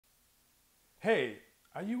Hey,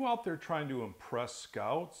 are you out there trying to impress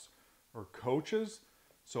scouts or coaches?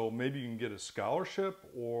 So maybe you can get a scholarship,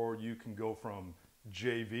 or you can go from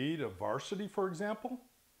JV to varsity, for example.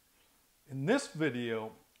 In this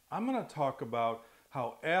video, I'm going to talk about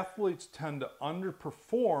how athletes tend to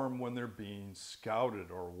underperform when they're being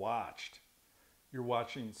scouted or watched. You're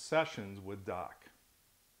watching Sessions with Doc.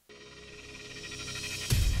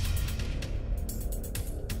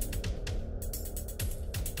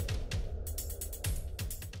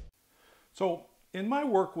 So in my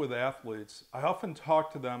work with athletes, I often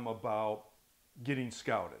talk to them about getting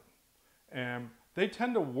scouted. And they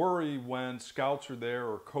tend to worry when scouts are there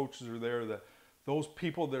or coaches are there that those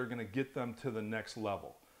people that are going to get them to the next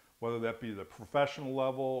level, whether that be the professional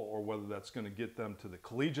level or whether that's going to get them to the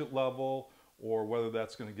collegiate level or whether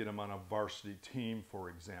that's going to get them on a varsity team, for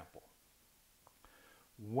example.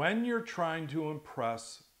 When you're trying to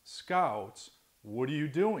impress scouts, what are you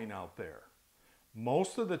doing out there?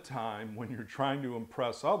 Most of the time when you're trying to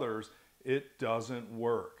impress others, it doesn't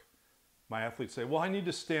work. My athletes say, well, I need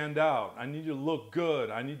to stand out. I need to look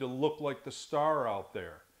good. I need to look like the star out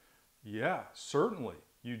there. Yeah, certainly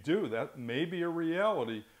you do. That may be a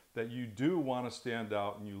reality that you do want to stand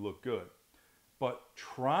out and you look good. But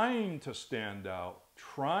trying to stand out,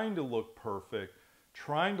 trying to look perfect,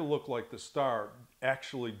 trying to look like the star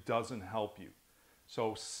actually doesn't help you.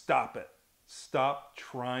 So stop it. Stop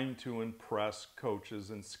trying to impress coaches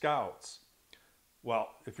and scouts. Well,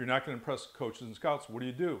 if you're not going to impress coaches and scouts, what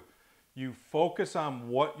do? You focus on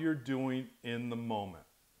what you're doing in the moment.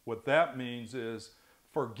 What that means is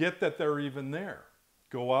forget that they're even there.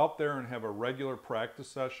 Go out there and have a regular practice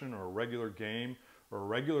session or a regular game or a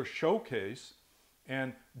regular showcase,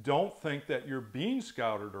 and don't think that you're being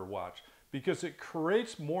scouted or watched, because it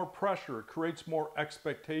creates more pressure, it creates more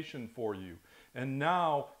expectation for you. And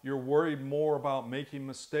now you're worried more about making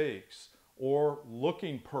mistakes or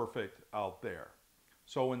looking perfect out there.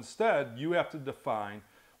 So instead, you have to define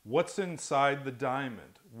what's inside the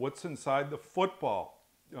diamond, what's inside the football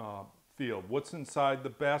field, what's inside the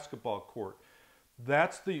basketball court.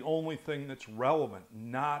 That's the only thing that's relevant,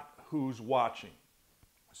 not who's watching.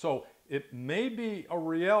 So it may be a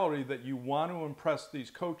reality that you want to impress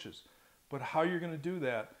these coaches, but how you're going to do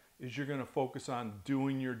that is you're going to focus on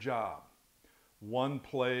doing your job. One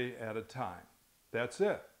play at a time. That's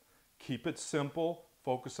it. Keep it simple,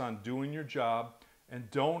 focus on doing your job, and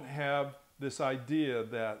don't have this idea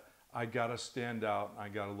that I gotta stand out, I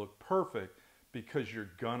gotta look perfect, because you're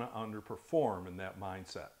gonna underperform in that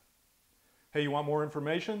mindset. Hey, you want more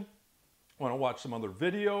information? Want to watch some other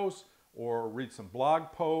videos, or read some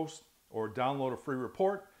blog posts, or download a free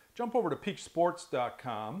report? Jump over to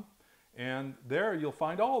peaksports.com, and there you'll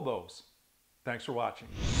find all those. Thanks for watching.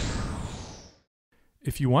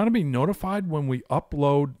 If you want to be notified when we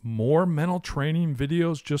upload more mental training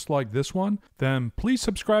videos just like this one, then please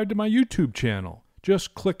subscribe to my YouTube channel.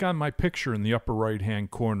 Just click on my picture in the upper right-hand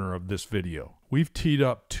corner of this video. We've teed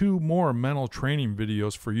up 2 more mental training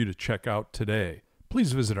videos for you to check out today.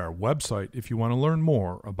 Please visit our website if you want to learn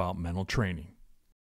more about mental training.